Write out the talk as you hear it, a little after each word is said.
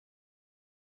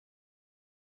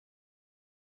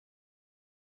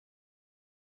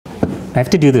I have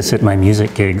to do this at my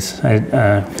music gigs.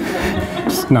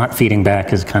 Not feeding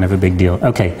back is kind of a big deal.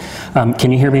 Okay,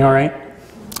 can you hear me all right?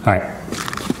 All right.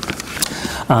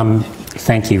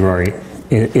 Thank you, Rory.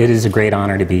 It is a great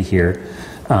honor to be here.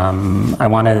 I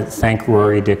want to thank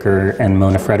Rory Dicker and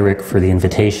Mona Frederick for the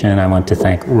invitation. I want to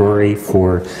thank Rory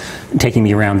for taking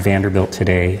me around Vanderbilt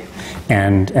today,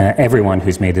 and everyone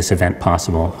who's made this event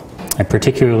possible. I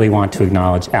particularly want to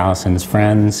acknowledge Alison's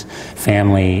friends,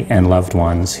 family, and loved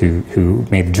ones who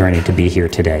made the journey to be here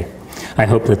today. I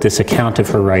hope that this account of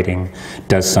her writing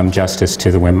does some justice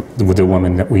to the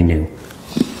woman that we knew.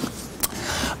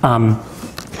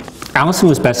 Alison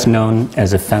was best known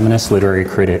as a feminist literary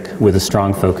critic with a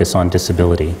strong focus on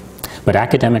disability. But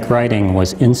academic writing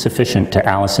was insufficient to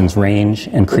Alison's range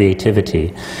and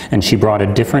creativity, and she brought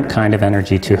a different kind of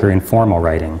energy to her informal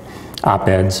writing: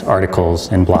 op-eds,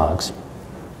 articles, and blogs.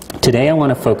 Today I want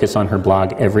to focus on her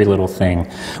blog Every Little Thing,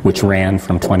 which ran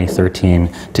from 2013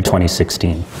 to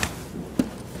 2016.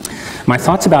 My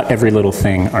thoughts about Every Little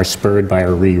Thing are spurred by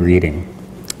a rereading.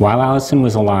 While Alison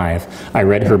was alive, I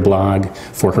read her blog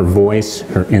for her voice,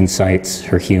 her insights,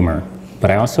 her humor. But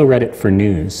I also read it for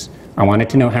news. I wanted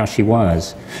to know how she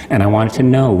was, and I wanted to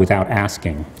know without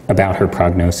asking about her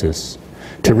prognosis.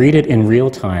 To read it in real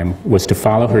time was to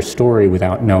follow her story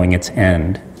without knowing its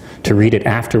end. To read it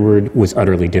afterward was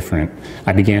utterly different.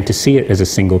 I began to see it as a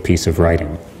single piece of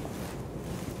writing.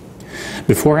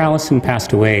 Before Alison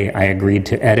passed away, I agreed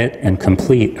to edit and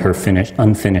complete her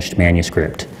unfinished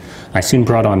manuscript. I soon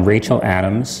brought on Rachel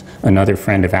Adams, another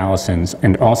friend of Alison's,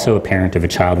 and also a parent of a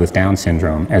child with Down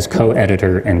syndrome, as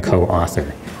co-editor and co-author.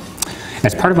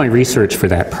 As part of my research for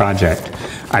that project,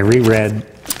 I reread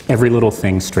Every Little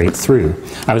Thing straight through.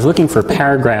 I was looking for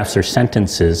paragraphs or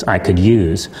sentences I could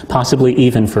use, possibly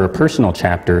even for a personal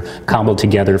chapter cobbled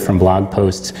together from blog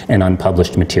posts and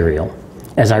unpublished material.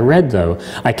 As I read, though,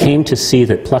 I came to see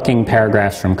that plucking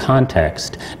paragraphs from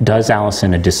context does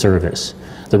Alison a disservice.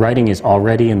 The writing is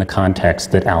already in the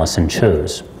context that Alison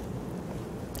chose.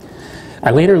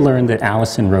 I later learned that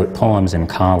Alison wrote poems in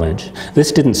college.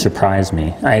 This didn't surprise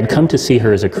me. I had come to see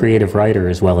her as a creative writer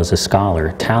as well as a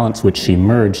scholar, talents which she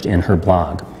merged in her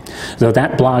blog. Though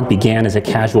that blog began as a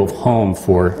casual home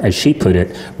for, as she put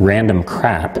it, random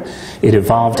crap, it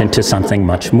evolved into something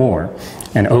much more: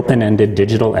 an open-ended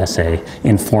digital essay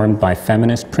informed by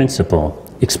feminist principle,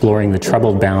 exploring the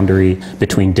troubled boundary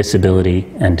between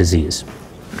disability and disease.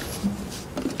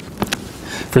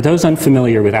 For those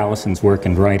unfamiliar with Alison's work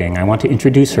and writing, I want to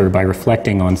introduce her by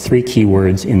reflecting on three key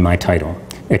words in my title: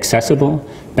 accessible,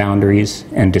 boundaries,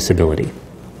 and disability.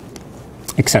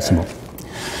 Accessible.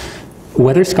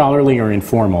 Whether scholarly or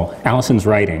informal, Alison's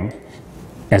writing,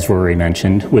 as Rory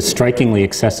mentioned, was strikingly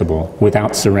accessible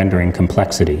without surrendering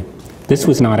complexity. This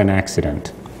was not an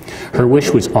accident. Her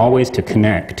wish was always to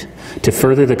connect, to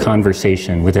further the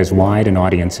conversation with as wide an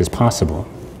audience as possible.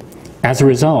 As a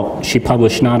result, she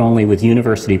published not only with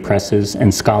university presses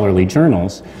and scholarly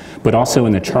journals, but also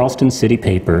in the Charleston City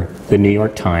Paper, the New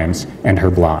York Times, and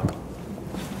her blog.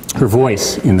 Her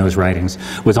voice in those writings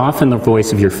was often the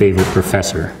voice of your favorite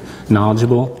professor: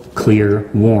 knowledgeable, clear,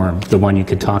 warm, the one you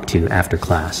could talk to after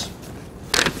class.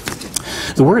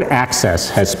 The word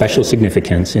access has special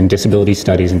significance in disability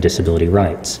studies and disability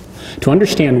rights. To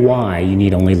understand why, you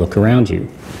need only look around you.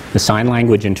 The sign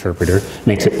language interpreter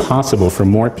makes it possible for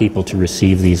more people to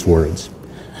receive these words.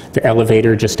 The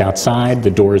elevator just outside, the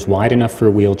doors wide enough for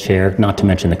a wheelchair, not to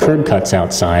mention the curb cuts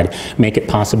outside, make it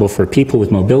possible for people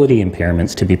with mobility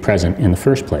impairments to be present in the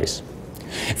first place.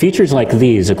 Features like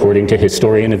these, according to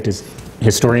historian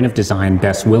of design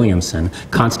Bess Williamson,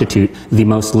 constitute the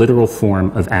most literal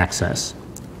form of access.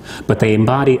 But they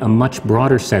embody a much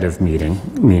broader set of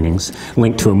meanings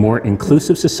linked to a more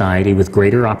inclusive society with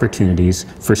greater opportunities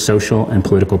for social and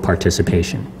political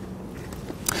participation.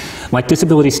 Like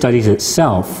disability studies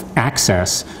itself,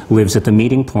 access lives at the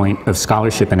meeting point of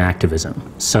scholarship and activism.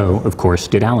 So, of course,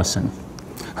 did Alison.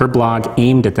 Her blog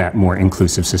aimed at that more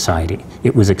inclusive society.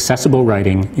 It was accessible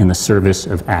writing in the service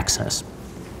of access.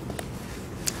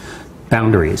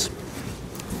 Boundaries.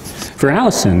 For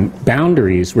Alison,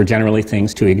 boundaries were generally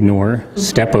things to ignore,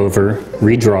 step over,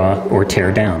 redraw, or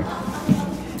tear down.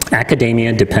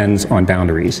 Academia depends on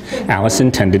boundaries. Alison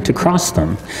tended to cross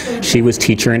them. She was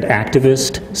teacher and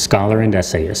activist, scholar and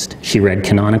essayist. She read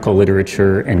canonical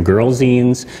literature and girl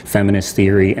zines, feminist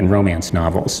theory, and romance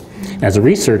novels. As a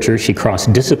researcher, she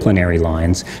crossed disciplinary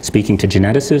lines, speaking to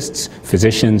geneticists,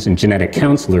 physicians, and genetic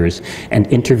counselors, and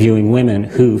interviewing women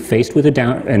who, faced with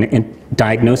a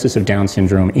diagnosis of Down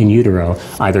syndrome in utero,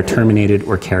 either terminated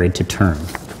or carried to term.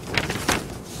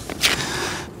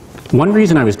 One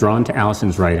reason I was drawn to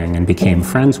Alison's writing and became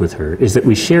friends with her is that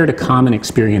we shared a common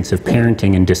experience of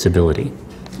parenting and disability.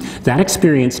 That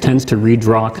experience tends to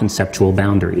redraw conceptual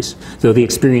boundaries. Though the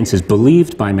experience is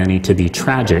believed by many to be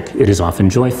tragic, it is often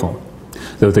joyful.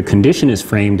 Though the condition is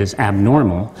framed as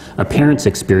abnormal, a parent's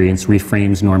experience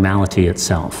reframes normality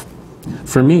itself.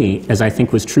 For me, as I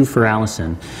think was true for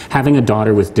Alison, having a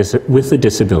daughter with a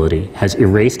disability has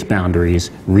erased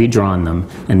boundaries, redrawn them,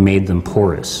 and made them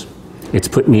porous. It's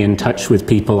put me in touch with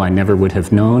people I never would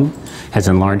have known, has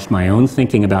enlarged my own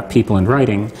thinking about people and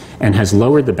writing, and has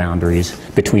lowered the boundaries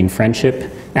between friendship,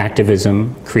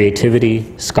 activism,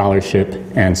 creativity, scholarship,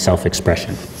 and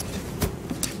self-expression.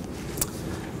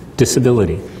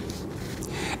 Disability.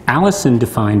 Alison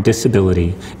defined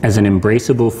disability as an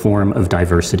embraceable form of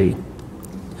diversity.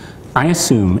 I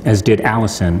assume, as did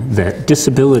Alison, that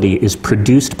disability is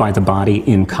produced by the body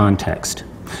in context,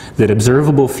 that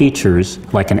observable features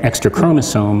like an extra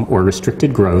chromosome or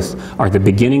restricted growth are the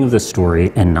beginning of the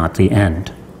story and not the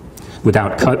end.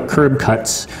 Without curb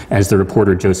cuts, as the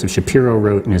reporter Joseph Shapiro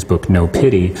wrote in his book No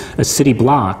Pity, a city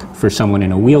block for someone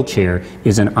in a wheelchair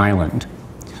is an island.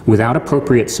 Without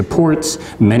appropriate supports,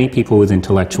 many people with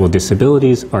intellectual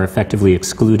disabilities are effectively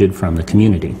excluded from the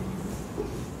community.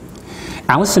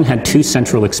 Alison had two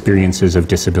central experiences of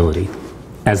disability: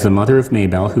 as the mother of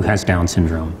Maybelle, who has Down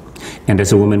syndrome, and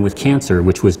as a woman with cancer,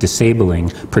 which was disabling,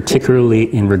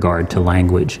 particularly in regard to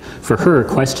language. For her,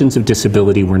 questions of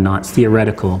disability were not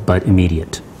theoretical, but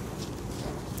immediate.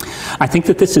 I think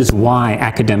that this is why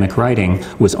academic writing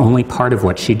was only part of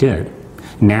what she did.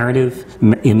 Narrative,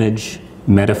 image,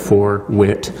 metaphor,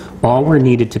 wit, all were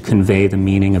needed to convey the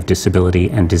meaning of disability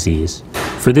and disease.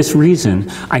 For this reason,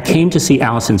 I came to see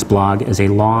Alison's blog as a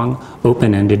long,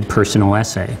 open-ended personal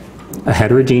essay, a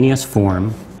heterogeneous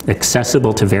form,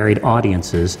 accessible to varied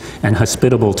audiences, and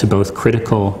hospitable to both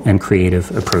critical and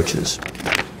creative approaches.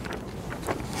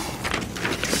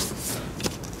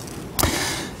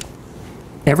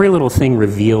 Every little thing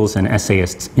reveals an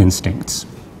essayist's instincts: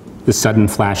 the sudden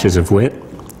flashes of wit,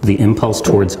 the impulse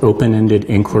towards open-ended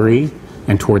inquiry,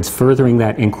 and towards furthering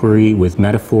that inquiry with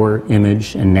metaphor,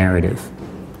 image, and narrative,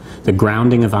 the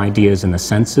grounding of ideas in the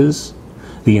senses,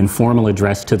 the informal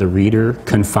address to the reader,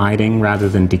 confiding rather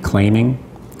than declaiming,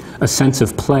 a sense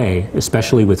of play,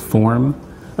 especially with form,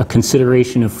 a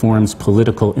consideration of form's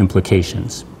political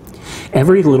implications.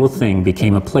 Every little thing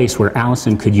became a place where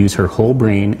Alison could use her whole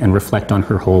brain and reflect on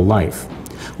her whole life,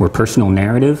 where personal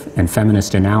narrative and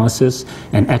feminist analysis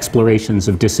and explorations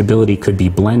of disability could be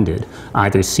blended,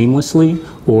 either seamlessly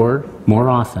or, more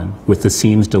often, with the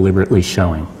seams deliberately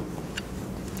showing.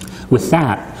 With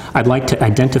that, I'd like to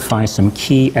identify some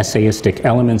key essayistic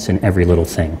elements in Every Little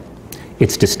Thing,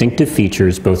 its distinctive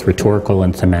features, both rhetorical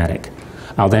and thematic.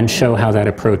 I'll then show how that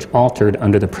approach altered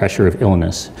under the pressure of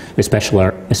illness,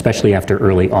 especially after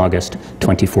early August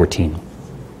 2014.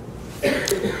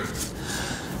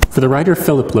 For the writer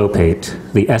Philip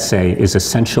Lopate, the essay is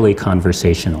essentially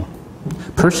conversational.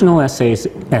 Personal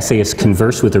essayists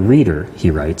converse with the reader, he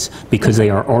writes, because they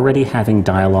are already having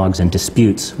dialogues and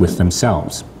disputes with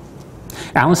themselves.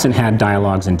 Alison had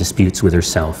dialogues and disputes with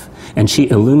herself, and she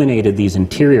illuminated these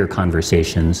interior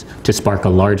conversations to spark a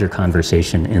larger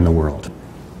conversation in the world.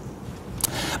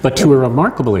 But to a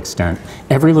remarkable extent,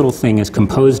 Every Little Thing is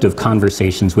composed of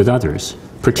conversations with others,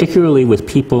 particularly with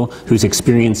people whose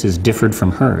experiences differed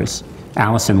from hers.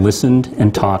 Alison listened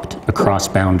and talked across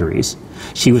boundaries.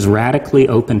 She was radically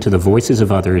open to the voices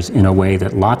of others in a way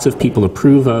that lots of people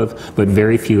approve of, but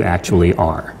very few actually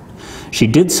are. She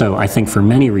did so, I think, for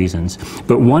many reasons,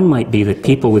 but one might be that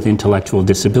people with intellectual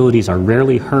disabilities are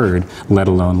rarely heard, let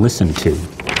alone listened to.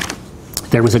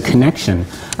 There was a connection,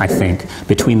 I think,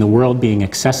 between the world being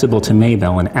accessible to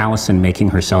Maybelle and Alison making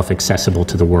herself accessible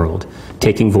to the world,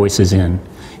 taking voices in,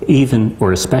 even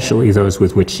or especially those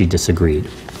with which she disagreed.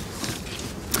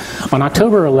 On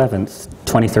October 11th,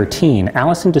 2013,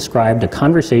 Alison described a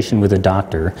conversation with a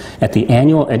doctor at the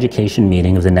annual education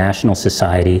meeting of the National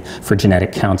Society for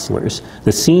Genetic Counselors.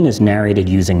 The scene is narrated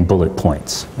using bullet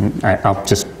points. I'll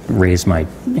just raise my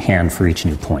hand for each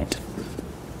new point.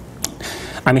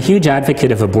 I'm a huge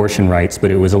advocate of abortion rights,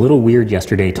 but it was a little weird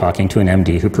yesterday talking to an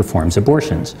MD who performs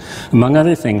abortions. Among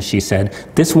other things, she said,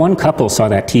 this one couple saw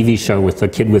that TV show with the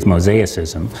kid with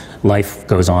mosaicism, Life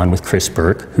Goes On with Chris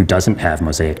Burke, who doesn't have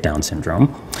mosaic Down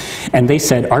syndrome, and they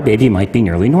said, our baby might be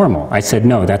nearly normal. I said,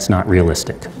 no, that's not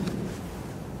realistic.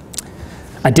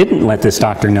 I didn't let this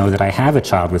doctor know that I have a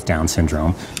child with Down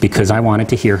syndrome because I wanted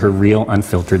to hear her real,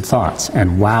 unfiltered thoughts,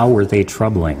 and wow, were they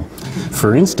troubling.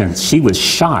 For instance, she was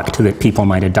shocked that people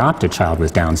might adopt a child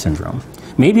with Down syndrome.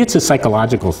 Maybe it's a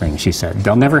psychological thing, she said.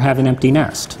 They'll never have an empty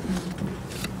nest.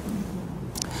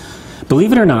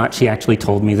 Believe it or not, she actually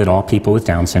told me that all people with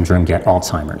Down syndrome get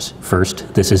Alzheimer's.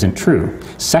 First, this isn't true.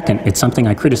 Second, it's something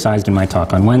I criticized in my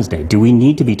talk on Wednesday. Do we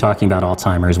need to be talking about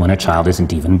Alzheimer's when a child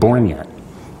isn't even born yet?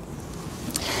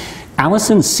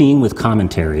 Alison's scene with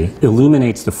commentary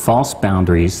illuminates the false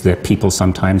boundaries that people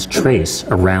sometimes trace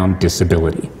around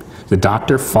disability. The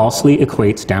doctor falsely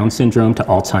equates Down syndrome to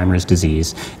Alzheimer's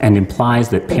disease and implies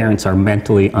that parents are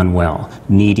mentally unwell,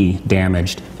 needy,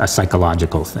 damaged, a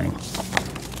psychological thing.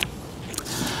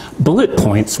 Bullet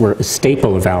points were a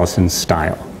staple of Alison's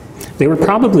style. They were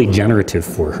probably generative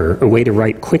for her, a way to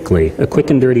write quickly, a quick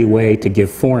and dirty way to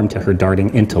give form to her darting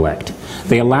intellect.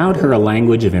 They allowed her a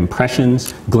language of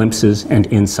impressions, glimpses,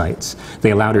 and insights.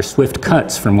 They allowed her swift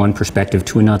cuts from one perspective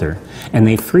to another, and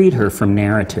they freed her from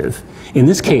narrative. In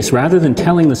this case, rather than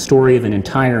telling the story of an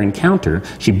entire encounter,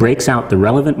 she breaks out the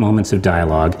relevant moments of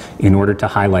dialogue in order to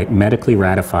highlight medically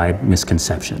ratified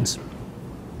misconceptions.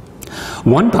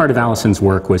 One part of Alison's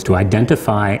work was to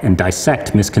identify and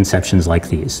dissect misconceptions like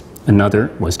these.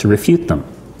 Another was to refute them.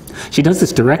 She does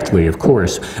this directly, of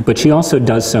course, but she also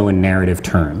does so in narrative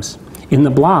terms. In the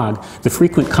blog, the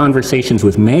frequent conversations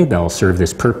with Maybelle serve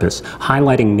this purpose,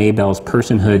 highlighting Maybelle's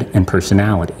personhood and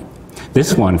personality.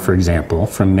 This one, for example,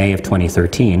 from May of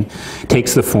 2013,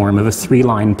 takes the form of a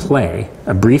three-line play,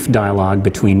 a brief dialogue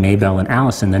between Maybelle and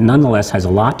Alison that nonetheless has a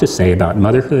lot to say about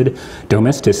motherhood,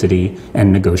 domesticity,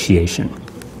 and negotiation.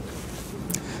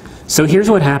 So here's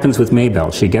what happens with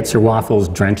Maybelle. She gets her waffles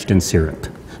drenched in syrup.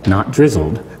 Not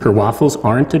drizzled. Her waffles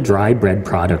aren't a dry bread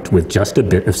product with just a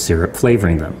bit of syrup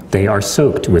flavoring them. They are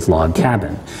soaked with log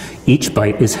cabin. Each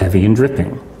bite is heavy and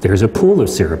dripping. There's a pool of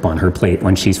syrup on her plate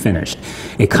when she's finished.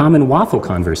 A common waffle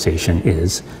conversation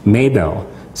is, Maybelle,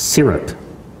 syrup.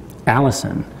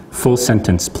 Alison, full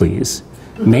sentence please.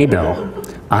 Maybelle,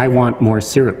 I want more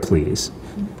syrup please.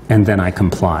 And then I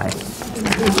comply.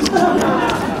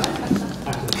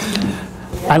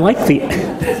 I like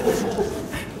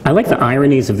the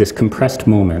ironies of this compressed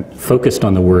moment focused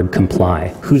on the word comply.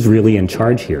 Who's really in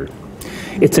charge here?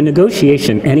 It's a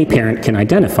negotiation any parent can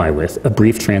identify with, a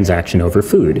brief transaction over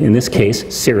food. In this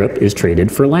case, syrup is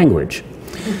traded for language.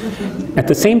 At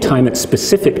the same time, it's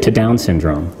specific to Down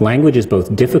syndrome. Language is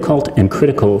both difficult and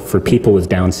critical for people with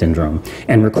Down syndrome,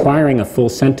 and requiring a full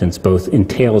sentence both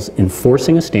entails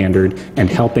enforcing a standard and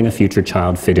helping a future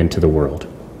child fit into the world.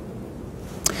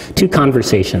 Two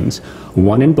conversations,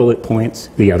 one in bullet points,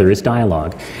 the other is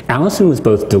dialogue. Alison was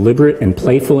both deliberate and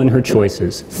playful in her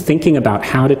choices, thinking about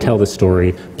how to tell the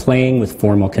story, playing with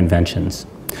formal conventions.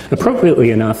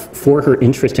 Appropriately enough, for her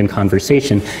interest in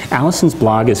conversation, Alison's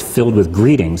blog is filled with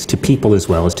greetings to people as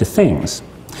well as to things.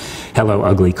 Hello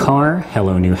ugly car,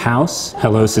 hello new house,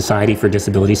 hello Society for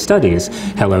Disability Studies,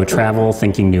 hello travel,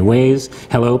 thinking new ways,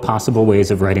 hello possible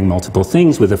ways of writing multiple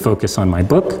things with a focus on my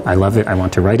book, I love it, I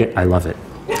want to write it, I love it.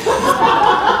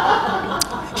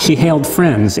 She hailed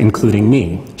friends, including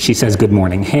me. She says good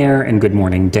morning hair and good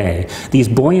morning day. These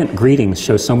buoyant greetings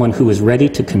show someone who is ready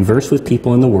to converse with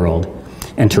people in the world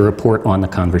and to report on the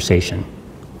conversation.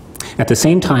 At the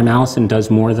same time, Alison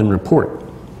does more than report.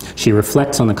 She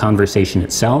reflects on the conversation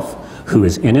itself, who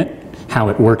is in it, how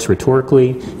it works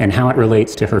rhetorically, and how it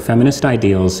relates to her feminist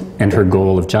ideals and her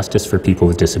goal of justice for people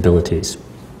with disabilities.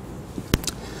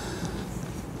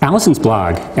 Alison's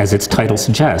blog, as its title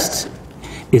suggests,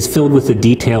 is filled with the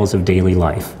details of daily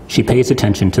life. She pays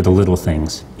attention to the little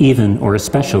things, even or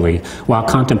especially while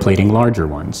contemplating larger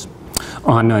ones.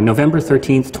 On November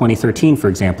 13th, 2013, for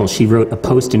example, she wrote a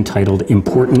post entitled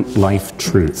Important Life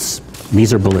Truths.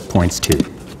 These are bullet points too.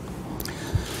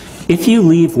 If you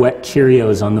leave wet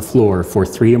Cheerios on the floor for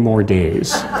 3 or more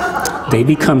days, they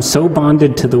become so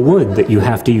bonded to the wood that you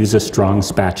have to use a strong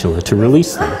spatula to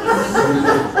release them.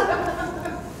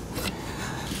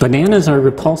 Bananas are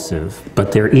repulsive,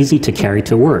 but they're easy to carry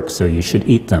to work, so you should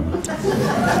eat them.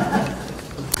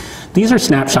 These are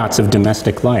snapshots of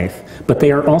domestic life, but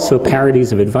they are also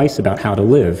parodies of advice about how to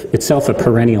live, itself a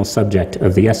perennial subject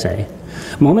of the essay.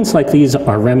 Moments like these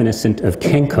are reminiscent of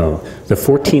Kenko, the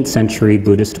 14th century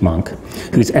Buddhist monk,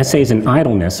 whose essays in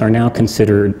idleness are now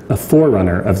considered a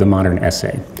forerunner of the modern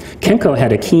essay. Kenko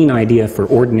had a keen idea for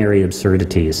ordinary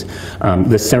absurdities.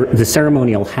 The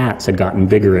ceremonial hats had gotten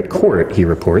bigger at court, he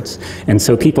reports, and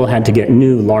so people had to get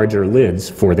new, larger lids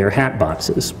for their hat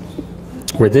boxes.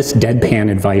 Or this deadpan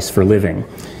advice for living.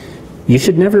 You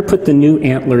should never put the new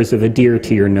antlers of a deer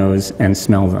to your nose and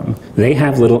smell them. They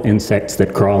have little insects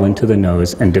that crawl into the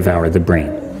nose and devour the brain.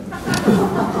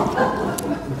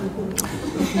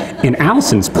 In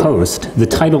Alison's post, the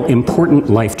title Important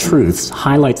Life Truths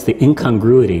highlights the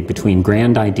incongruity between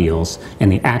grand ideals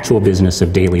and the actual business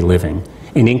of daily living.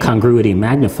 an incongruity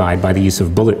magnified by the use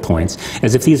of bullet points,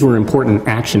 as if these were important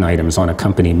action items on a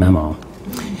company memo.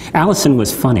 Alison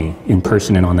was funny in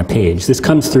person and on the page. This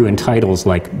comes through in titles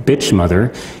like Bitch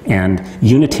Mother and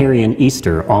Unitarian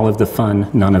Easter, all of the fun,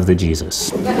 none of the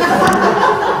Jesus.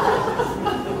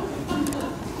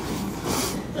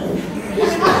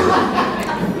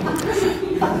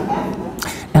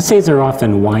 Essays are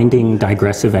often winding,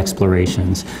 digressive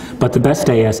explorations, but the best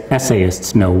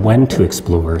essayists know when to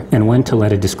explore and when to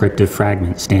let a descriptive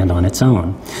fragment stand on its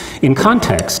own. In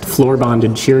context,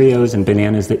 floor-bonded Cheerios and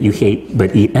bananas that you hate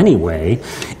but eat anyway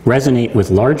resonate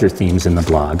with larger themes in the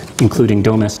blog, including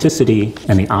domesticity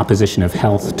and the opposition of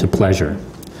health to pleasure.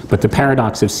 But the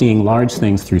paradox of seeing large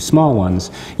things through small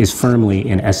ones is firmly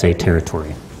in essay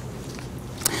territory.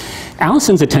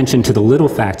 Alison's attention to the little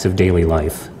facts of daily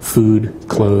life, food,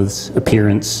 clothes,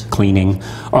 appearance, cleaning,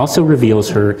 also reveals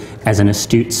her as an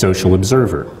astute social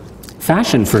observer.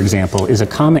 Fashion, for example, is a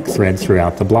comic thread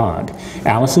throughout the blog.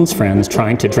 Alison's friends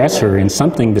trying to dress her in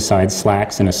something besides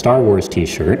slacks and a Star Wars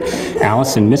t-shirt,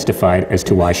 Alison mystified as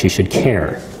to why she should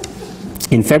care.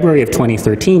 In February of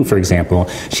 2013, for example,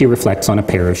 she reflects on a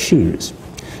pair of shoes.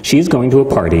 She is going to a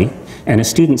party, and a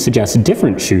student suggests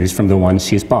different shoes from the ones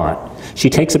she's bought. She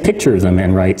takes a picture of them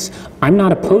and writes, "I'm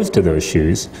not opposed to those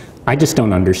shoes, I just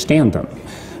don't understand them.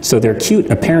 So they're cute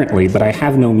apparently, but I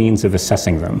have no means of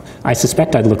assessing them. I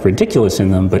suspect I'd look ridiculous in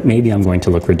them, but maybe I'm going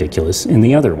to look ridiculous in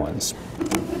the other ones."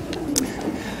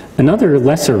 Another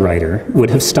lesser writer would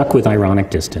have stuck with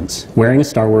ironic distance, wearing a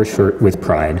Star Wars shirt with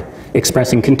pride,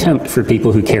 expressing contempt for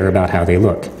people who care about how they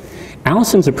look.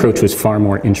 Alison's approach was far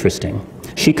more interesting.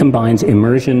 She combines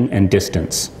immersion and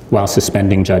distance while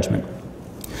suspending judgment.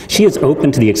 She is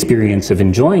open to the experience of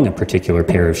enjoying a particular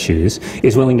pair of shoes,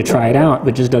 is willing to try it out,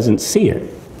 but just doesn't see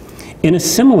it. In a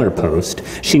similar post,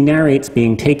 she narrates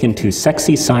being taken to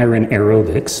sexy siren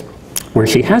aerobics, where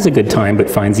she has a good time but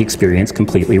finds the experience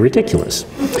completely ridiculous.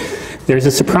 There's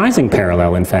a surprising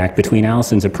parallel, in fact, between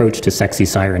Alison's approach to sexy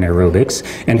siren aerobics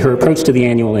and her approach to the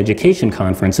annual education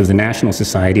conference of the National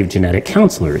Society of Genetic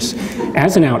Counselors.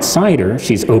 As an outsider,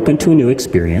 she's open to a new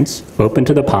experience, open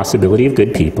to the possibility of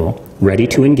good people, ready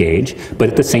to engage, but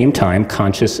at the same time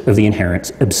conscious of the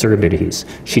inherent absurdities.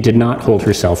 She did not hold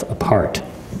herself apart,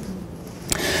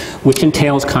 which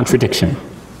entails contradiction.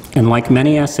 And like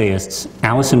many essayists,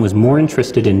 Alison was more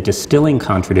interested in distilling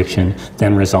contradiction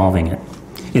than resolving it.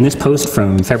 In this post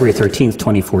from February 13th,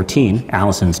 2014,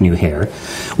 Alison's New Hair,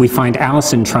 we find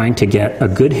Alison trying to get a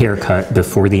good haircut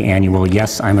before the annual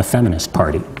Yes, I'm a Feminist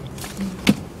party.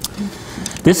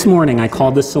 This morning I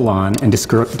called the salon and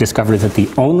discovered that the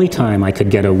only time I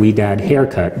could get a wee dad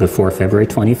haircut before February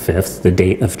 25th, the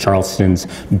date of Charleston's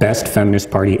best feminist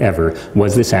party ever,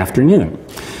 was this afternoon.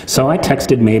 So I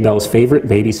texted Maybelle's favorite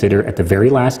babysitter at the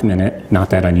very last minute, not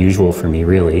that unusual for me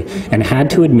really, and had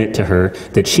to admit to her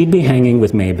that she'd be hanging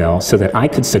with Maybelle so that I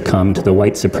could succumb to the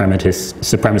white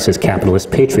supremacist capitalist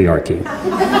patriarchy.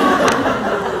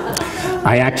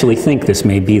 I actually think this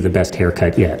may be the best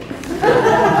haircut yet.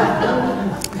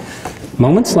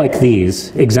 Moments like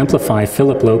these exemplify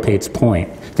Philip Lopate's point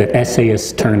that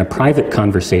essayists turn a private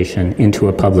conversation into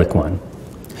a public one.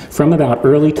 From about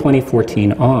early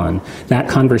 2014 on, that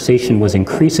conversation was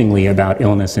increasingly about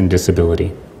illness and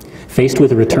disability. Faced with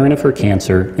the return of her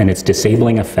cancer and its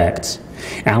disabling effects,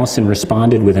 Alison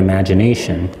responded with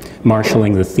imagination,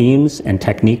 marshaling the themes and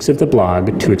techniques of the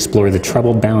blog to explore the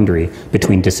troubled boundary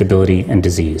between disability and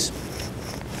disease.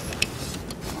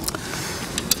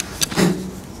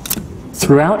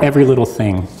 Throughout Every Little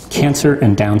Thing, cancer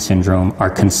and Down syndrome are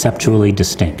conceptually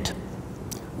distinct.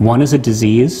 One is a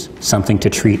disease, something to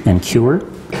treat and cure.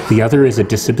 The other is a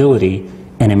disability,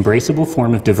 an embraceable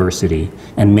form of diversity,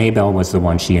 and Maybelle was the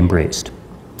one she embraced.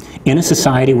 In a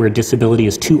society where disability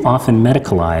is too often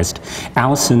medicalized,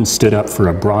 Alison stood up for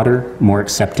a broader, more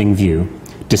accepting view,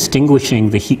 distinguishing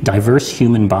the diverse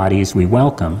human bodies we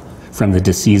welcome from the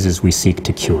diseases we seek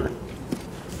to cure.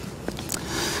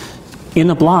 In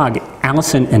the blog,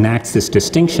 Alison enacts this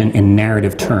distinction in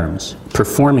narrative terms,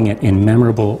 performing it in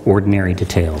memorable, ordinary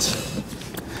details.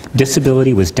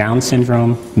 Disability was Down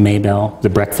syndrome, Maybelle, the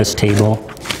breakfast table,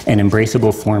 an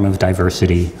embraceable form of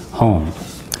diversity, home.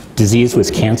 Disease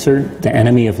was cancer, the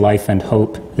enemy of life and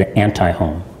hope, the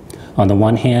anti-home. On the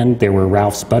one hand, there were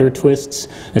Ralph's butter twists,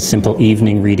 a simple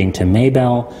evening reading to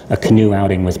Maybelle, a canoe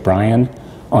outing with Brian.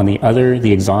 On the other,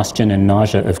 the exhaustion and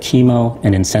nausea of chemo,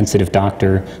 an insensitive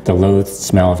doctor, the loathed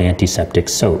smell of antiseptic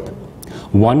soap.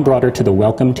 One brought her to the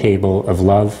welcome table of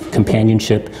love,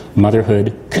 companionship,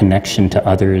 motherhood, connection to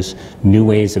others, new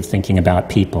ways of thinking about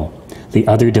people. The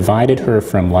other divided her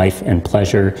from life and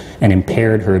pleasure and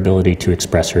impaired her ability to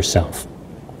express herself.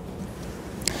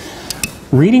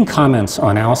 Reading comments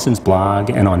on Alison's blog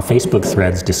and on Facebook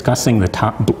threads discussing the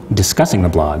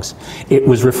blogs, it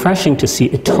was refreshing to see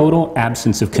a total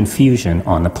absence of confusion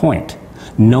on the point.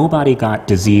 Nobody got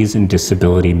disease and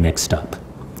disability mixed up.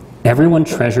 Everyone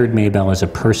treasured Maybelle as a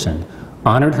person,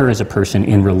 honored her as a person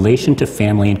in relation to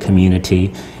family and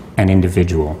community and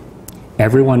individual.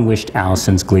 Everyone wished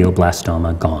Alison's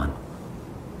glioblastoma gone.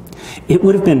 It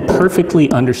would have been perfectly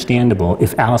understandable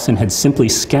if Alison had simply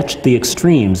sketched the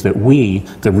extremes that we,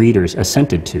 the readers,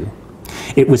 assented to.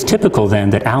 It was typical then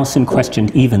that Alison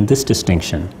questioned even this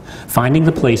distinction, finding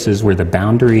the places where the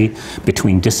boundary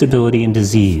between disability and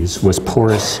disease was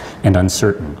porous and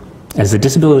uncertain. As the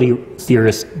disability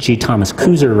theorist G. Thomas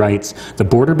Kuser writes, the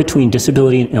border between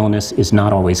disability and illness is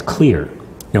not always clear.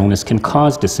 Illness can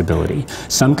cause disability.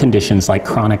 Some conditions, like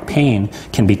chronic pain,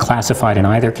 can be classified in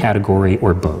either category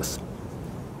or both.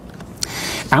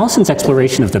 Alison's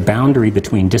exploration of the boundary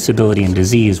between disability and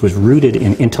disease was rooted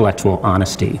in intellectual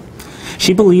honesty.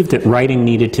 She believed that writing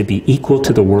needed to be equal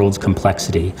to the world's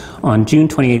complexity. On June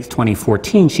 28,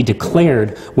 2014, she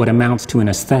declared what amounts to an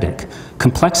aesthetic.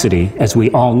 Complexity, as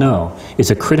we all know,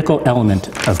 is a critical element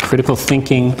of critical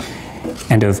thinking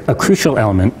and of a crucial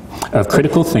element of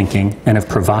critical thinking and of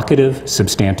provocative,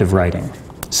 substantive writing.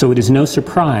 So it is no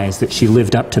surprise that she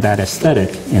lived up to that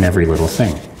aesthetic in every little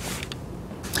thing.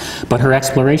 But her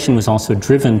exploration was also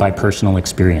driven by personal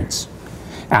experience.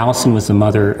 Alison was the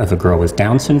mother of a girl with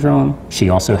Down syndrome. She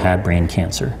also had brain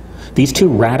cancer. These two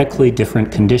radically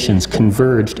different conditions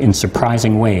converged in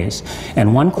surprising ways,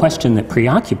 and one question that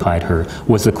preoccupied her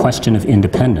was the question of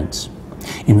independence.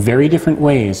 In very different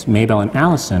ways, Maybelle and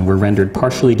Alison were rendered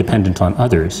partially dependent on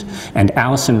others, and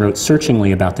Alison wrote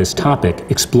searchingly about this topic,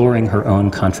 exploring her own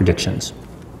contradictions.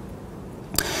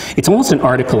 It's almost an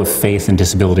article of faith in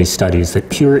disability studies that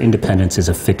pure independence is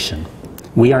a fiction.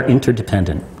 We are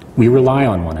interdependent. We rely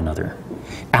on one another.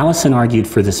 Alison argued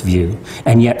for this view,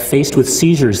 and yet faced with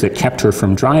seizures that kept her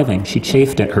from driving, she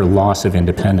chafed at her loss of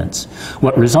independence.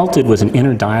 What resulted was an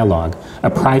inner dialogue, a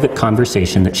private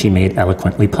conversation that she made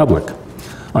eloquently public.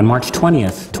 On March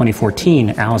 20th,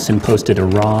 2014, Alison posted a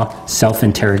raw,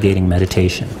 self-interrogating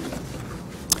meditation.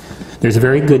 There's a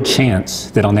very good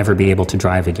chance that I'll never be able to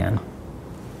drive again.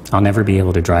 I'll never be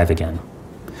able to drive again.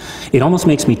 It almost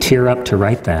makes me tear up to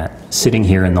write that, sitting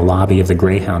here in the lobby of the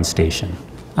Greyhound station.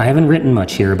 I haven't written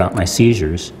much here about my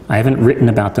seizures. I haven't written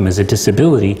about them as a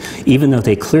disability, even though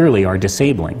they clearly are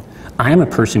disabling. I am a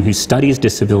person who studies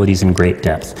disabilities in great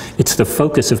depth. It's the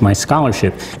focus of my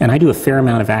scholarship, and I do a fair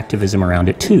amount of activism around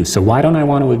it too, so why don't I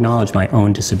want to acknowledge my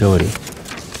own disability?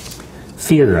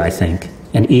 Fear, I think,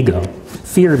 and ego.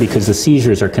 Fear because the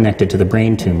seizures are connected to the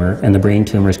brain tumor, and the brain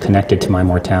tumor is connected to my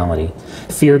mortality.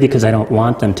 Fear because I don't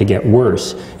want them to get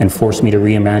worse and force me to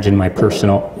reimagine my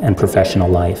personal and professional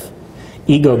life.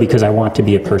 Ego because I want to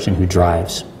be a person who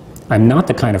drives. I'm not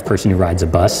the kind of person who rides a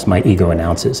bus, my ego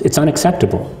announces. It's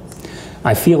unacceptable.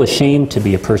 I feel ashamed to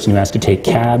be a person who has to take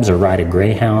cabs or ride a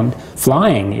Greyhound.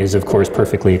 Flying is, of course,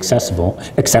 perfectly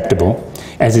acceptable,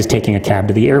 as is taking a cab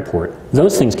to the airport.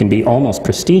 Those things can be almost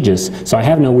prestigious, so I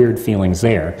have no weird feelings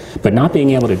there. But not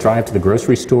being able to drive to the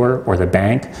grocery store or the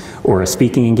bank or a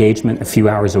speaking engagement a few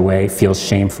hours away feels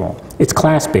shameful. It's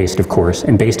class-based, of course,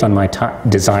 and based on my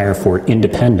desire for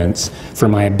independence, for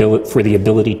the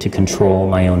ability to control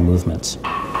my own movements.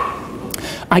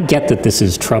 I get that this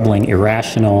is troubling,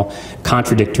 irrational,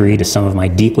 contradictory to some of my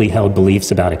deeply held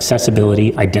beliefs about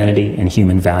accessibility, identity, and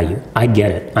human value. I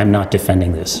get it. I'm not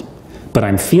defending this. But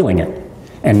I'm feeling it,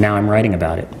 and now I'm writing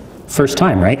about it. First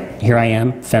time, right? Here I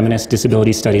am, feminist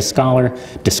disability studies scholar,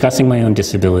 discussing my own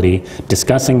disability,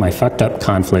 discussing my fucked up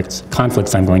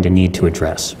conflicts I'm going to need to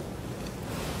address.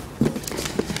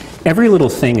 Every little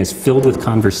thing is filled with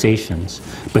conversations,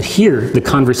 but here the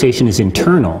conversation is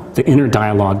internal, the inner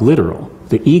dialogue literal.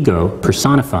 The ego,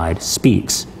 personified,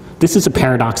 speaks. This is a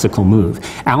paradoxical move.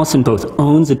 Alison both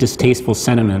owns a distasteful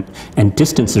sentiment and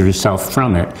distances herself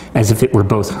from it as if it were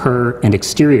both her and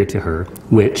exterior to her,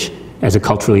 which, as a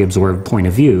culturally absorbed point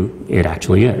of view, it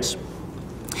actually is.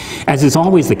 As is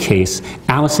always the case,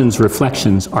 Alison's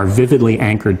reflections are vividly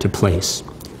anchored to place.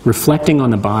 Reflecting on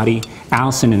the body,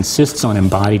 Alison insists on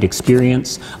embodied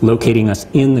experience, locating us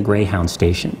in the Greyhound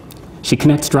station. She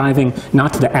connects driving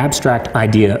not to the abstract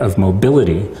idea of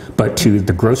mobility, but to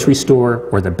the grocery store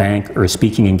or the bank or a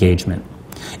speaking engagement.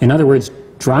 In other words,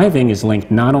 driving is linked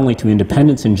not only to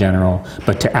independence in general,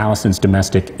 but to Alison's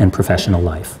domestic and professional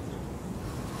life.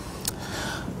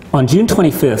 On June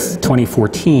 25th,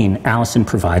 2014, Alison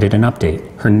provided an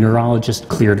update. Her neurologist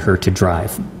cleared her to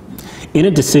drive. In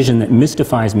a decision that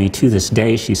mystifies me to this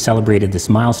day, she celebrated this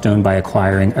milestone by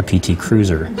acquiring a PT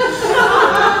Cruiser.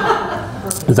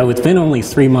 Though it's been only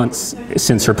 3 months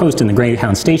since her post in the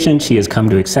Greyhound station, she has come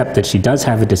to accept that she does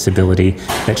have a disability,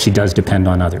 that she does depend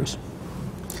on others.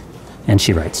 And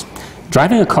she writes,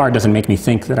 "Driving a car doesn't make me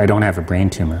think that I don't have a brain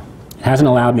tumor. It hasn't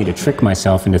allowed me to trick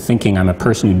myself into thinking I'm a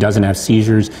person who doesn't have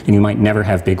seizures and who might never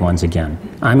have big ones again.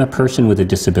 I'm a person with a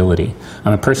disability.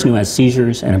 I'm a person who has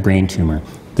seizures and a brain tumor.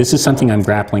 This is something I'm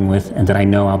grappling with and that I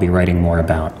know I'll be writing more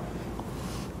about."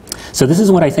 So this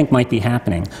is what I think might be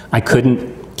happening. I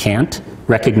can't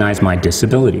recognize my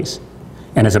disabilities.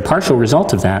 And as a partial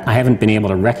result of that, I haven't been able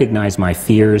to recognize my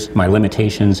fears, my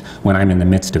limitations, when I'm in the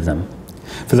midst of them.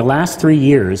 For the last 3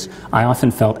 years, I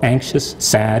often felt anxious,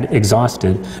 sad,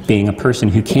 exhausted, being a person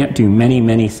who can't do many,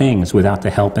 many things without the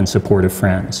help and support of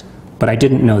friends. But I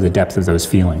didn't know the depth of those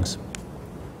feelings.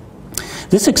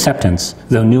 This acceptance,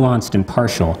 though nuanced and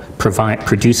partial,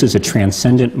 produces a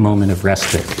transcendent moment of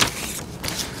respite.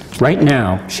 Right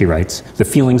now, she writes, the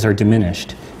feelings are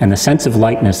diminished, and the sense of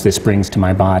lightness this brings to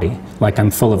my body, like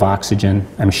I'm full of oxygen,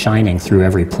 I'm shining through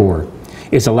every pore,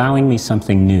 is allowing me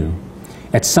something new.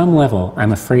 At some level,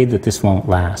 I'm afraid that this won't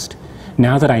last.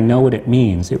 Now that I know what it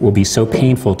means, it will be so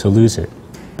painful to lose it.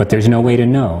 But there's no way to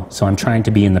know, so I'm trying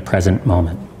to be in the present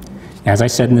moment. As I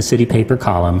said in the city paper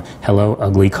column, hello,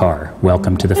 ugly car,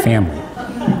 welcome to the family.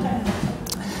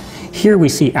 Here we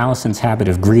see Alison's habit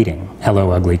of greeting,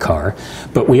 hello, ugly car,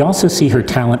 but we also see her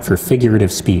talent for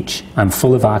figurative speech. I'm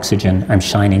full of oxygen, I'm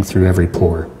shining through every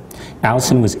pore.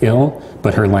 Alison was ill,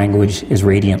 but her language is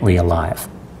radiantly alive.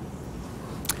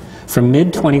 From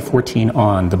mid-2014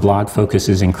 on, the blog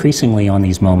focuses increasingly on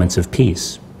these moments of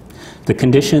peace. The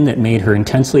condition that made her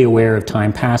intensely aware of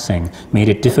time passing made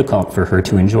it difficult for her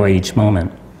to enjoy each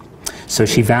moment. So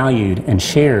she valued and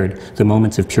shared the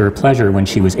moments of pure pleasure when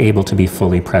she was able to be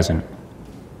fully present.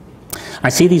 I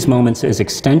see these moments as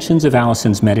extensions of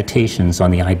Alison's meditations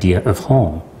on the idea of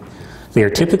home. They are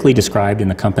typically described in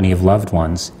the company of loved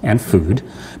ones and food,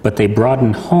 but they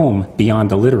broaden home beyond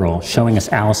the literal, showing us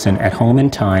Alison at home in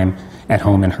time, at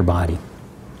home in her body.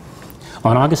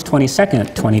 On August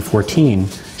 22nd, 2014,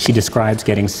 she describes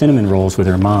getting cinnamon rolls with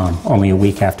her mom only a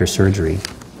week after surgery.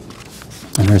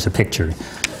 And there's a picture.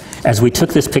 As we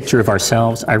took this picture of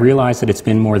ourselves, I realized that it's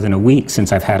been more than a week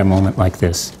since I've had a moment like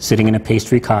this, sitting in a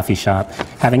pastry coffee shop,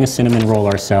 having a cinnamon roll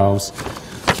ourselves,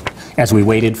 as we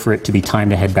waited for it to be time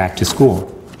to head back to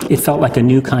school. It felt like a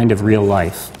new kind of real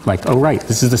life, like, oh right,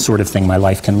 this is the sort of thing my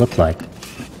life can look like.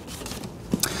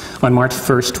 On March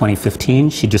 1st,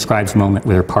 2015, she describes a moment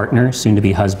with her partner,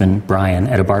 soon-to-be husband, Brian,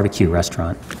 at a barbecue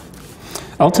restaurant.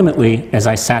 Ultimately, as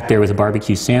I sat there with a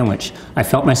barbecue sandwich, I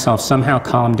felt myself somehow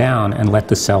calm down and let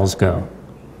the cells go.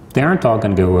 They aren't all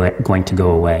going to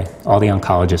go away. All the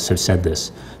oncologists have said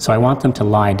this. So I want them to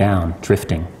lie down,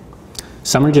 drifting.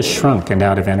 Some are just shrunk and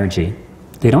out of energy.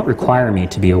 They don't require me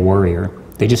to be a warrior.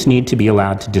 They just need to be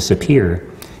allowed to disappear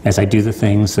as I do the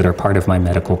things that are part of my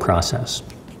medical process.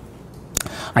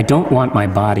 I don't want my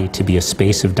body to be a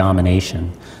space of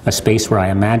domination, a space where I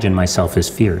imagine myself as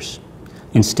fierce.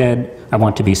 Instead, I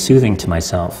want to be soothing to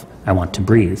myself. I want to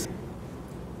breathe.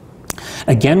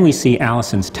 Again, we see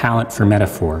Alison's talent for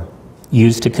metaphor,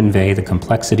 used to convey the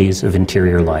complexities of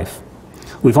interior life.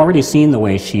 We've already seen the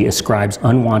way she ascribes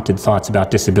unwanted thoughts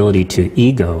about disability to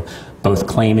ego, both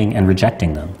claiming and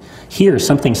rejecting them. Here,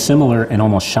 something similar and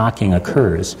almost shocking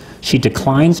occurs. She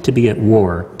declines to be at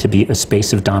war, to be a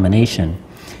space of domination,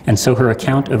 and so her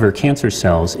account of her cancer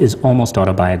cells is almost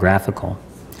autobiographical.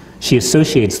 She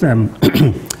associates them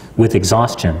with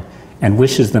exhaustion and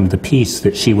wishes them the peace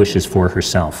that she wishes for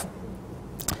herself.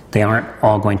 They aren't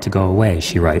all going to go away,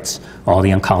 she writes. All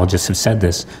the oncologists have said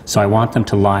this, so I want them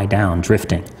to lie down,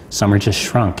 drifting. Some are just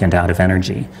shrunk and out of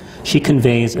energy. She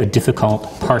conveys a difficult,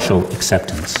 partial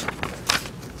acceptance.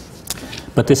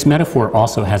 But this metaphor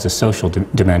also has a social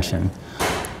dimension.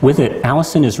 With it,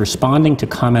 Alison is responding to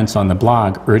comments on the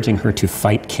blog urging her to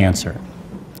fight cancer.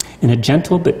 In a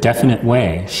gentle but definite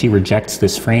way, she rejects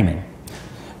this framing.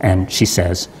 And she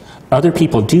says, other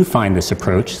people do find this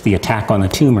approach, the attack on the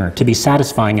tumor, to be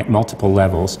satisfying at multiple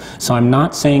levels, so I'm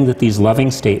not saying that these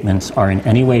loving statements are in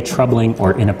any way troubling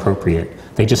or inappropriate.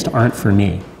 They just aren't for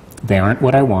me. They aren't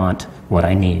what I want, what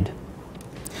I need.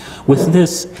 With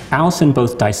this, Alison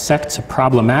both dissects a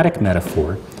problematic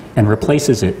metaphor and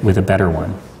replaces it with a better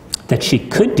one. That she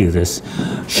could do this,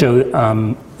 shows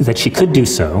the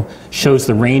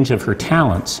range of her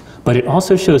talents, but it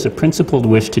also shows a principled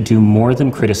wish to do more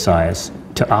than criticize,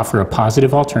 to offer a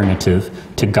positive alternative,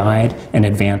 to guide and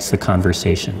advance the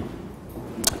conversation.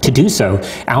 To do so,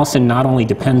 Alison not only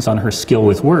depends on her skill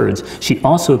with words, she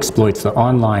also exploits the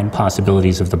online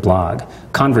possibilities of the blog.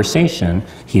 Conversation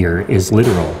here is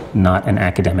literal, not an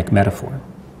academic metaphor.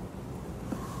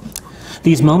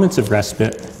 These moments of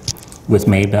respite with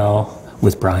Maybelle,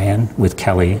 with Brian, with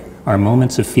Kelly, are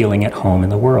moments of feeling at home in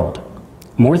the world.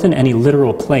 More than any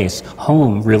literal place,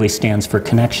 home really stands for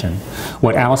connection,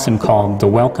 what Alison called the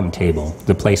welcome table,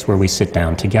 the place where we sit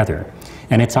down together.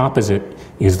 And its opposite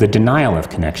is the denial of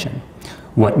connection.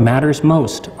 What matters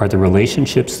most are the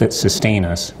relationships that sustain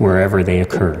us wherever they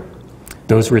occur.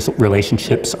 Those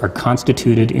relationships are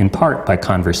constituted in part by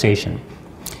conversation.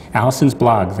 Alison's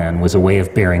blog, then, was a way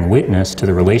of bearing witness to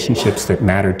the relationships that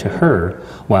mattered to her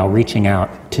while reaching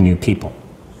out to new people.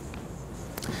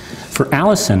 For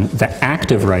Alison, the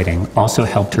act of writing also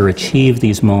helped her achieve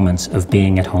these moments of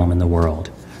being at home in the world.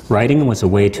 Writing was a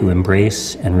way to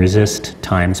embrace and resist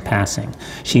time's passing.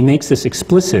 She makes this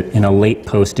explicit in a late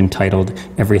post entitled,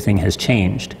 "Everything Has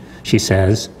Changed." She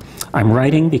says, "I'm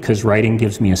writing because writing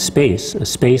gives me a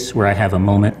space where I have a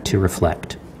moment to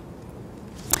reflect."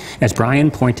 As Brian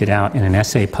pointed out in an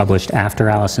essay published after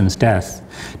Alison's death,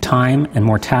 time and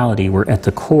mortality were at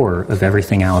the core of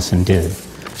everything Alison did.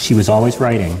 She was always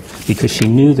writing because she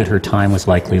knew that her time was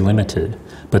likely limited,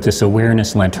 but this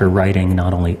awareness lent her writing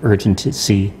not only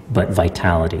urgency, but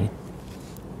vitality.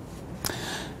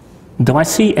 Though I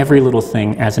see every little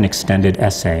thing as an extended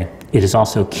essay, it is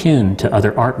also kin to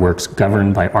other artworks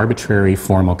governed by arbitrary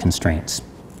formal constraints.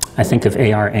 I think of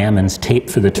A.R. Ammon's Tape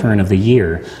for the Turn of the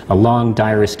Year, a long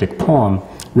diaristic poem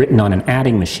written on an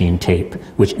adding machine tape,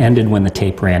 which ended when the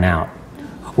tape ran out.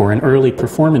 Or an early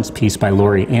performance piece by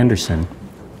Laurie Anderson,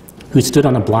 who stood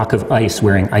on a block of ice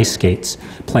wearing ice skates,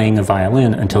 playing a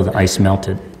violin until the ice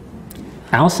melted.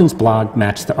 Alison's blog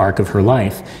matched the arc of her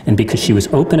life, and because she was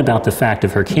open about the fact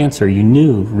of her cancer, you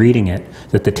knew, reading it,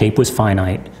 that the tape was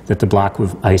finite, that the block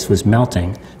of ice was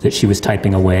melting, that she was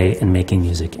typing away and making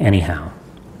music anyhow.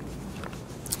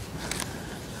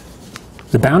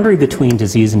 The boundary between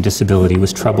disease and disability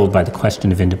was troubled by the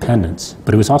question of independence,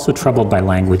 but it was also troubled by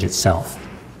language itself.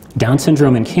 Down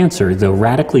syndrome and cancer, though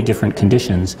radically different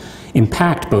conditions,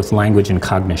 impact both language and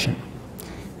cognition.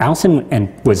 Alison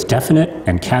was definite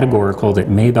and categorical that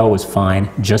Maybelle was fine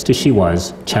just as she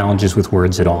was, challenges with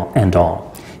words at all.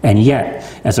 And yet,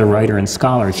 as a writer and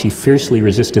scholar, she fiercely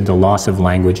resisted the loss of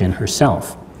language in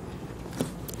herself.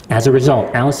 As a result,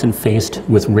 Alison faced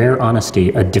with rare honesty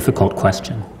a difficult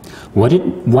question.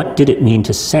 What did it mean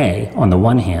to say, on the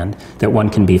one hand, that one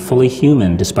can be fully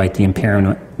human despite the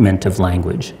impairment of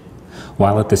language,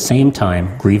 while at the same time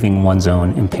grieving one's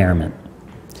own impairment?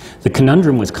 The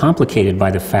conundrum was complicated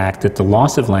by the fact that the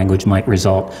loss of language might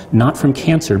result not from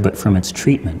cancer but from its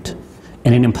treatment.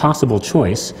 In an impossible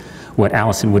choice, what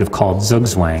Alison would have called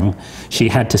zugzwang, she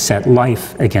had to set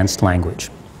life against language.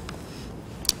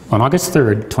 On August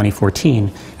 3rd,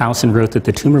 2014, Alison wrote that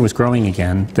the tumor was growing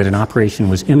again, that an operation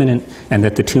was imminent, and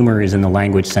that the tumor is in the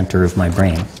language center of my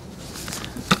brain.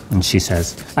 And she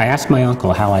says, "I asked my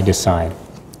uncle how I decide.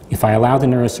 If I allow the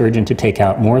neurosurgeon to take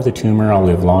out more of the tumor, I'll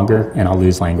live longer and I'll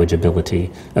lose language ability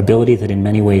that in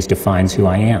many ways defines who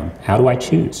I am. How do I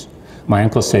choose?" My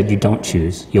uncle said, "You don't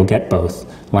choose. You'll get both,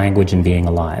 language and being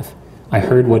alive." I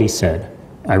heard what he said.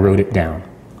 I wrote it down.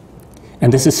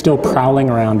 And this is still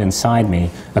prowling around inside me,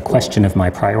 a question of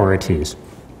my priorities.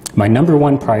 My number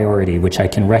one priority, which I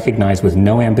can recognize with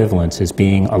no ambivalence, is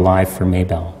being alive for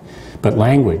Maybelle. But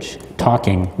language,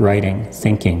 talking, writing,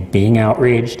 thinking, being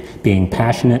outraged, being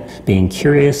passionate, being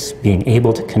curious, being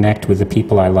able to connect with the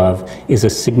people I love is a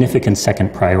significant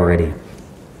second priority.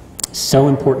 So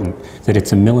important that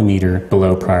it's a millimeter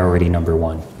below priority number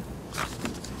one.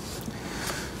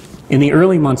 In the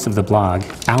early months of the blog,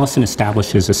 Alison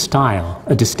establishes a style,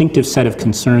 a distinctive set of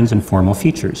concerns and formal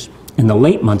features. In the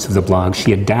late months of the blog,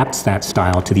 she adapts that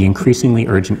style to the increasingly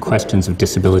urgent questions of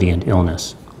disability and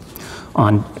illness.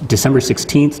 On December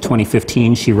 16th,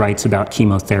 2015, she writes about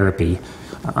chemotherapy,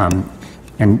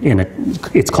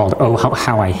 it's called "Oh,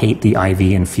 How I Hate the IV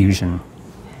Infusion."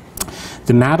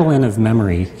 The Madeleine of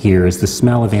memory here is the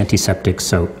smell of antiseptic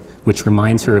soap, which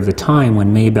reminds her of the time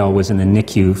when Maybelle was in the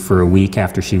NICU for a week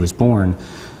after she was born,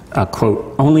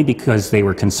 quote, "only because they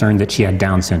were concerned that she had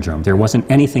Down syndrome. There wasn't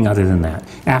anything other than that.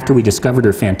 After we discovered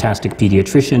her fantastic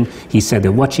pediatrician, he said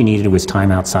that what she needed was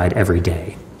time outside every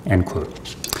day," end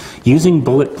quote. Using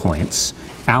bullet points,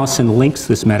 Alison links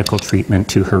this medical treatment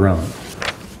to her own.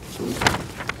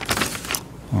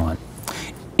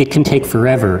 It can take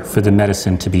forever for the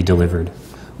medicine to be delivered.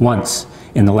 Once,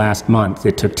 in the last month,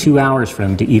 it took 2 hours for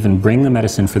them to even bring the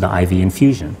medicine for the IV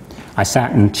infusion. I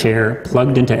sat in a chair,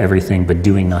 plugged into everything, but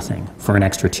doing nothing for an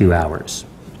extra 2 hours.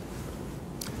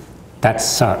 That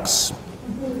sucks.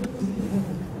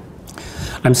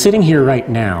 I'm sitting here right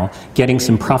now getting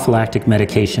some prophylactic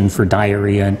medication for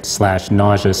diarrhea /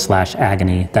 nausea /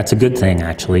 agony. That's a good thing,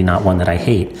 actually, not one that I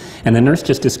hate. And the nurse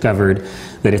just discovered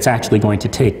that it's actually going to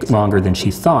take longer than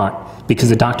she thought because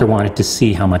the doctor wanted to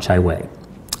see how much I weigh.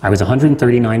 I was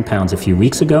 139 pounds a few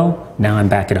weeks ago. Now I'm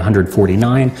back at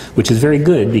 149, which is very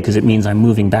good because it means I'm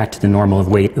moving back to the normal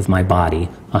weight of my body,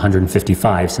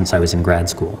 155 since I was in grad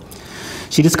school.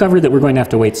 She discovered that we're going to have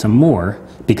to wait some more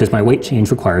because my weight change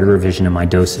required a revision in my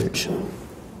dosage.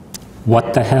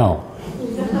 What the hell?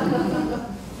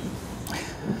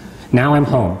 Now I'm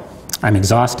home. I'm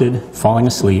exhausted, falling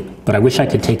asleep, but I wish I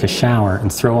could take a shower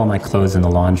and throw all my clothes in the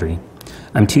laundry.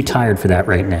 I'm too tired for that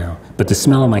right now, but the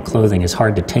smell of my clothing is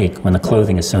hard to take when the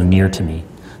clothing is so near to me.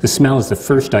 The smell is the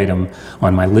first item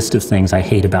on my list of things I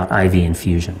hate about IV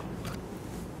infusion.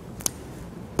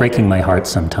 Breaking my heart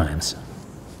sometimes.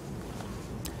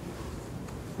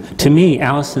 To me,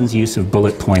 Alison's use of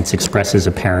bullet points expresses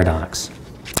a paradox.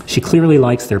 She clearly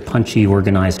likes their punchy,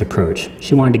 organized approach.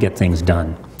 She wanted to get things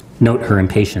done. Note her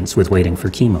impatience with waiting for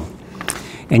chemo.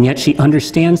 And yet she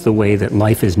understands the way that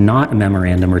life is not a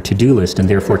memorandum or to-do list and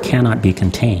therefore cannot be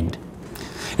contained.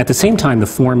 At the same time, the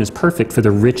form is perfect for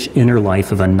the rich inner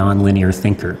life of a nonlinear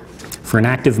thinker. For an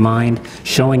active mind,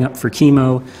 showing up for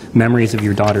chemo, memories of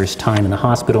your daughter's time in the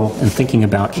hospital, and thinking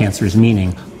about cancer's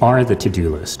meaning are the to-do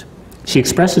list. She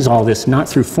expresses all this not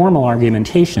through formal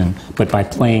argumentation, but by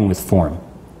playing with form.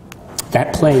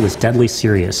 That play was deadly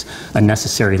serious, a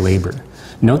necessary labor.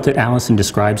 Note that Alison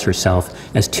describes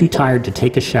herself as too tired to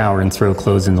take a shower and throw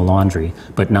clothes in the laundry,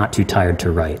 but not too tired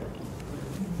to write.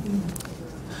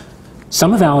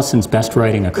 Some of Alison's best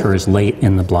writing occurs late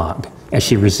in the blog, as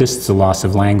she resists the loss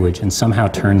of language and somehow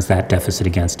turns that deficit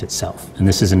against itself. And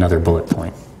this is another bullet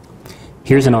point.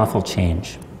 Here's an awful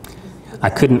change. I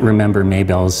couldn't remember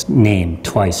Maybelle's name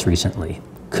twice recently.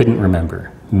 Couldn't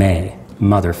remember. May,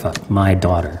 motherfuck, my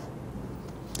daughter.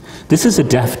 This is a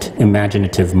deft,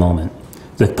 imaginative moment.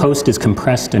 The post is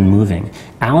compressed and moving.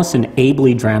 Alison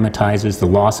ably dramatizes the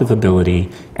loss of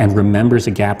ability and remembers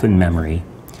a gap in memory,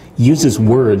 uses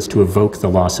words to evoke the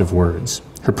loss of words.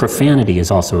 Her profanity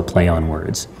is also a play on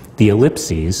words. The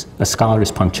ellipses, a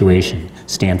scholar's punctuation,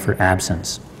 stand for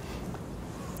absence.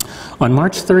 On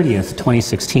March 30th,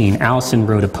 2016, Alison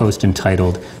wrote a post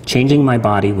entitled, "Changing My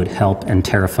Body Would Help and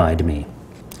Terrified Me."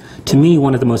 To me,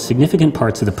 one of the most significant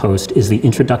parts of the post is the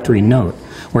introductory note,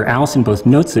 where Alison both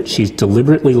notes that she's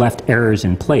deliberately left errors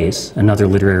in place, another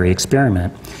literary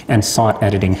experiment, and sought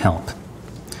editing help.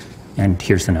 And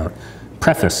here's the note.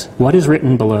 Preface, what is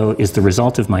written below is the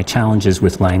result of my challenges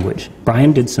with language.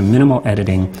 Brian did some minimal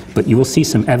editing, but you will see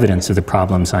some evidence of the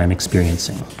problems I am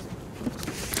experiencing.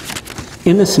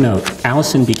 In this note,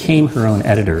 Alison became her own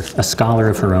editor, a scholar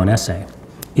of her own essay.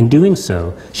 In doing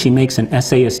so, she makes an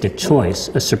essayistic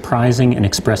choice, a surprising and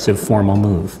expressive formal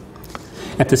move.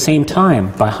 At the same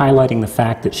time, by highlighting the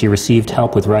fact that she received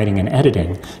help with writing and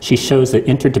editing, she shows that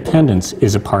interdependence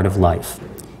is a part of life.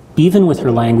 Even with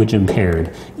her language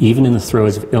impaired, even in the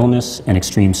throes of illness and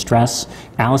extreme stress,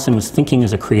 Alison was thinking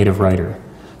as a creative writer,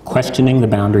 questioning the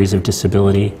boundaries of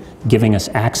disability, giving us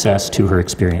access to her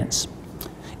experience.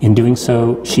 In doing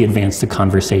so, she advanced the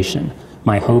conversation.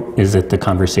 My hope is that the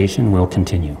conversation will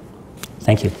continue.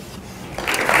 Thank you.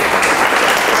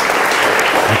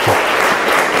 Thank you.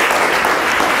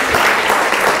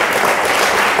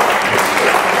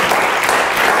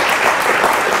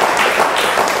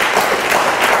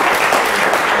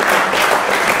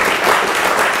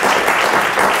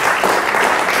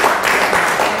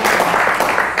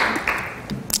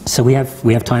 So we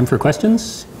have time for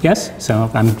questions? Yes? So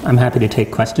I'm happy to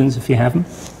take questions if you have them.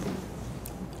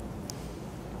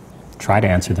 Try to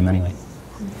answer them anyway.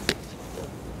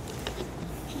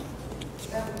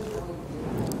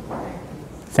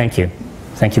 Thank you.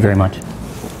 Thank you very much.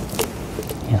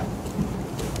 Yeah.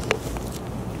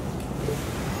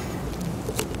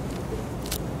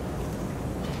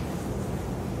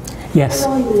 Yes?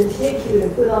 How long did it take you to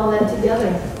put all that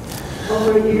together?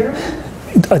 Over a year?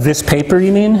 This paper,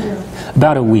 you mean? Yeah.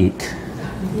 About a week.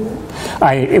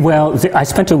 I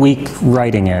spent a week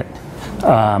writing it,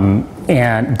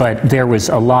 but there was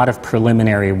a lot of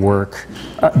preliminary work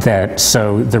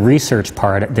so the research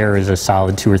part, there is a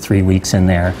solid 2 or 3 weeks in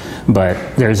there, but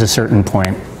there's a certain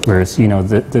point where it's, you know,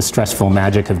 the stressful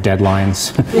magic of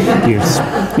deadlines.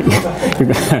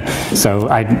 So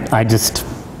I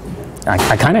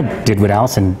kind of did what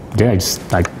Alison did.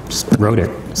 I just wrote it.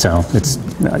 So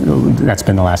that's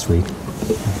been the last week.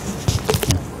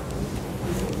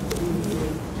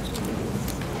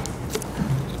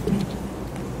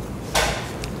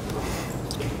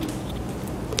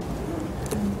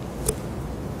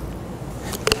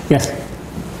 Yes.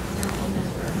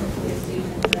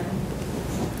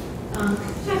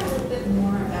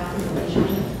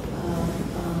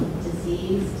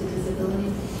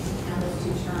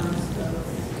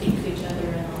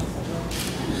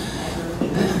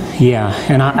 Yeah,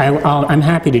 and I'm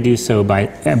happy to do so,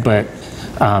 but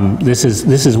this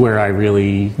is where I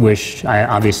really wish I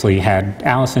obviously had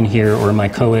Alison here, or my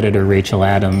co-editor Rachel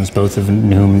Adams, both of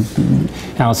whom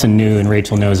Alison knew and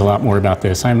Rachel knows a lot more about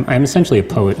this. I'm essentially a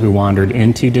poet who wandered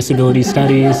into disability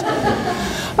studies.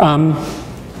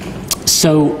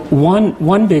 So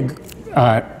one big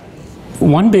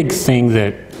thing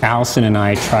that Alison and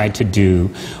I tried to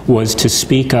do was to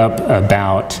speak up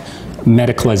about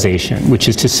medicalization, which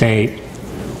is to say,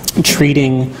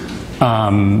 treating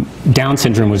Down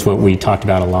syndrome was what we talked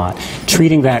about a lot.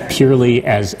 Treating that purely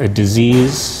as a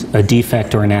disease, a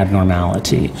defect, or an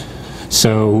abnormality.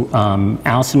 So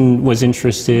Alison was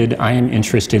interested, I am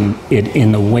interested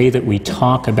in the way that we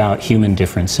talk about human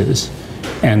differences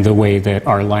and the way that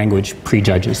our language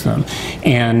prejudges them.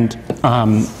 And